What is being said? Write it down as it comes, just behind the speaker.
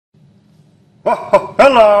Oh,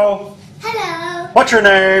 hello. Hello. What's your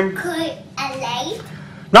name? Good alive.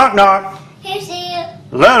 Knock knock. Here's you.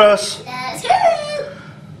 Let us. That's who.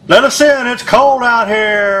 Let us in. It's cold out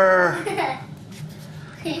here.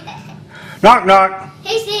 Knock knock.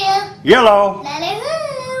 Here's you. Yellow. Lala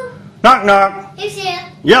who. Knock knock. Here's you.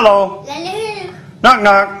 Yellow. Lala who. Knock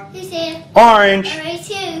knock. Here's you. Orange. Alright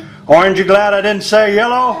too. Orange, you glad I didn't say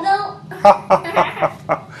yellow? Hello.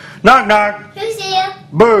 Knock knock. Who's you?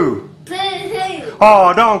 Boo. Boo hoo.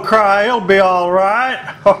 Oh, don't cry. It'll be all right.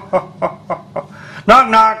 Knock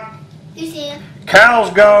knock. Who's you?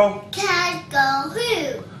 Cows go. Cat go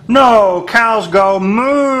who? No, cows go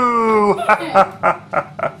moo.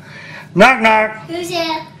 Knock knock. Who's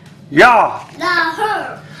you? Yah. La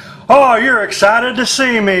her. Oh, you're excited to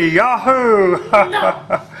see me. Yahoo.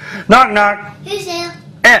 Knock knock. Who's you?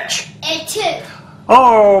 Etch. And two.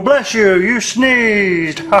 Oh, bless you. You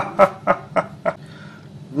sneezed.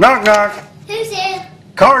 Knock knock. Who's you?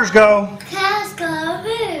 Cars go. Cats go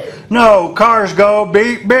who? No, cars go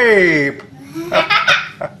beep beep.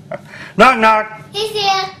 Knock knock. Who's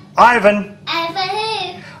you? Ivan. Alpha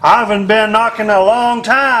who? Ivan been knocking a long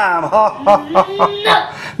time. No.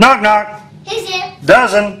 Knock knock. Who's you?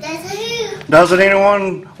 Dozen. That's who? Doesn't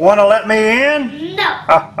anyone want to let me in? No.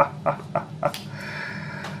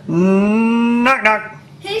 Knock knock.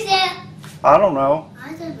 Who's you? I don't know.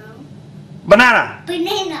 I don't know. Banana.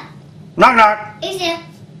 Banana. Knock knock. Who's you?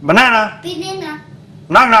 Banana. Banana.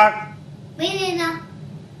 Knock knock. Banana.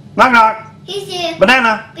 Knock knock. Who's you?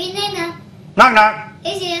 Banana. Banana. Knock knock.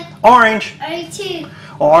 Who's you? Orange. Are two?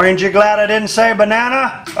 Orange, you glad I didn't say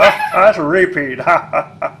banana? Oh, that's a repeat.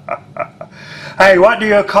 Hey, what do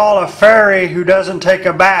you call a fairy who doesn't take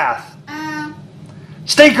a bath?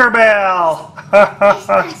 Stinkerbell.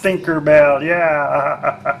 Stinkerbell,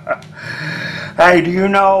 yeah. Hey, do you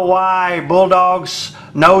know why bulldogs'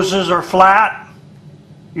 noses are flat?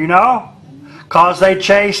 You know? 'Cause they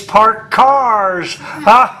chase parked cars.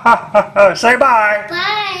 Say bye.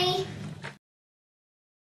 Bye.